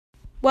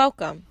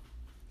Welcome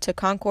to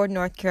Concord,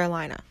 North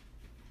Carolina,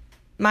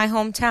 my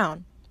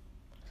hometown.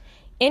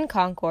 In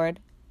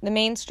Concord, the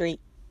main street,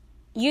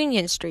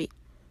 Union Street,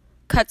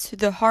 cuts through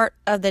the heart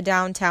of the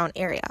downtown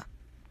area.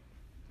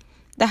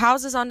 The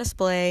houses on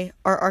display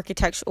are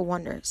architectural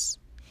wonders,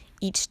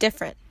 each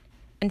different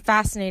and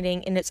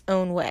fascinating in its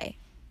own way.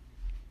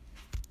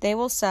 They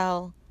will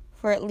sell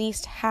for at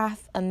least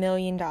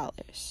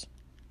 $500,000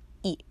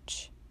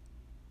 each.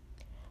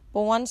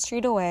 But one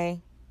street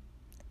away,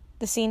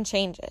 the scene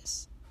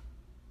changes.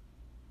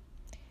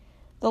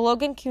 The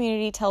Logan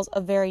community tells a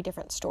very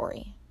different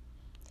story.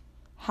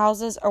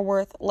 Houses are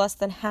worth less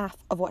than half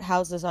of what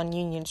houses on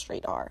Union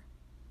Street are.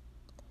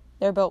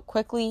 They're built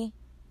quickly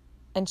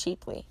and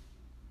cheaply.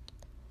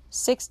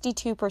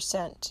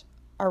 62%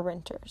 are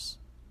renters.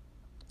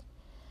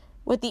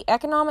 With the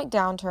economic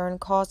downturn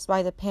caused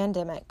by the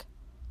pandemic,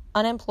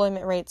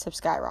 unemployment rates have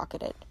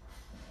skyrocketed.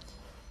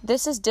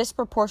 This has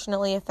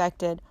disproportionately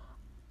affected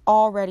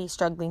already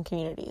struggling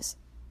communities,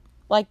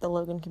 like the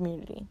Logan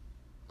community.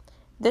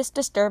 This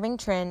disturbing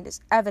trend is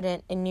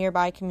evident in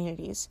nearby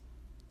communities,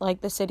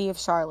 like the city of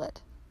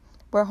Charlotte,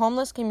 where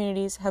homeless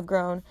communities have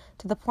grown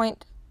to the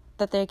point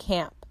that they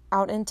camp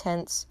out in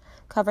tents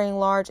covering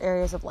large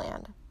areas of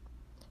land.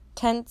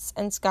 Tents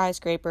and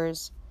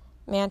skyscrapers,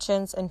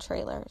 mansions and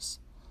trailers.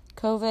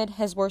 COVID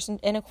has worsened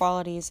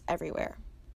inequalities everywhere.